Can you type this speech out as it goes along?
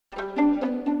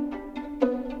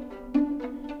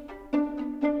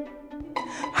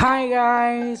Hi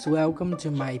guys, welcome to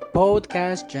my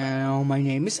podcast channel. My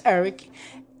name is Eric,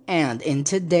 and in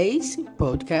today's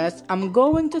podcast, I'm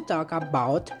going to talk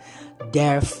about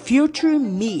their future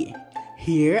me.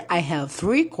 Here I have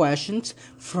three questions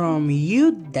from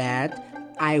you that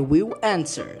I will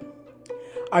answer.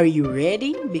 Are you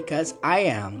ready? Because I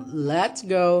am. Let's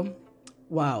go.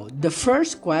 Wow, the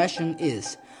first question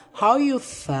is how you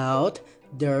felt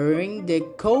during the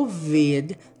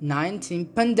COVID 19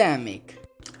 pandemic.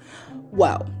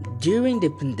 Well, during the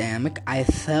pandemic, I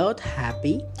felt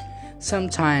happy,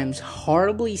 sometimes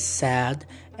horribly sad,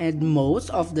 and most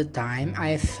of the time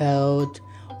I felt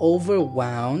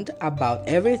overwhelmed about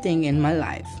everything in my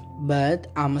life. But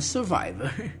I'm a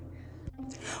survivor.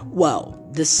 Well,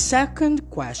 the second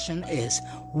question is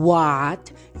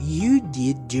what you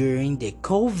did during the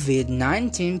COVID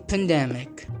 19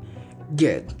 pandemic.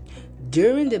 Good.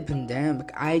 During the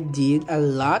pandemic, I did a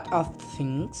lot of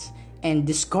things and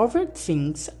discovered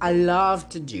things I love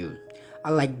to do. I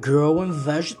like growing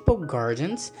vegetable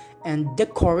gardens and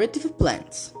decorative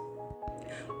plants.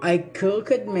 I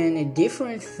cooked many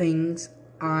different things.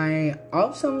 I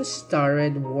also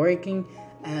started working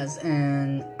as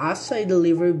an outside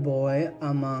delivery boy,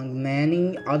 among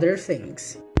many other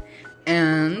things.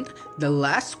 And the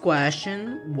last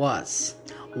question was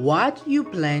what you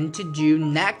plan to do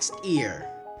next year?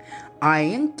 I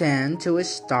intend to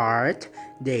start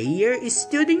the year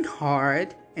studying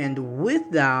hard and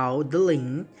without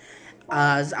delaying,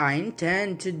 as I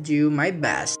intend to do my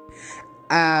best,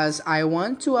 as I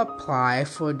want to apply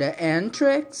for the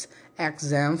entrance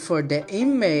exam for the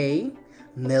MA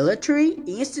Military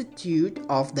Institute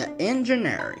of the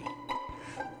Engineering,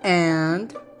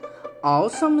 and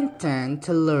also intend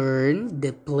to learn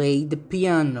to play the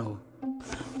piano.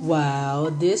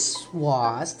 Well, this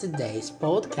was today's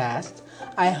podcast.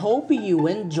 I hope you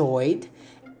enjoyed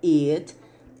it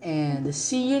and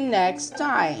see you next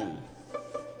time.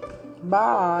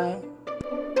 Bye.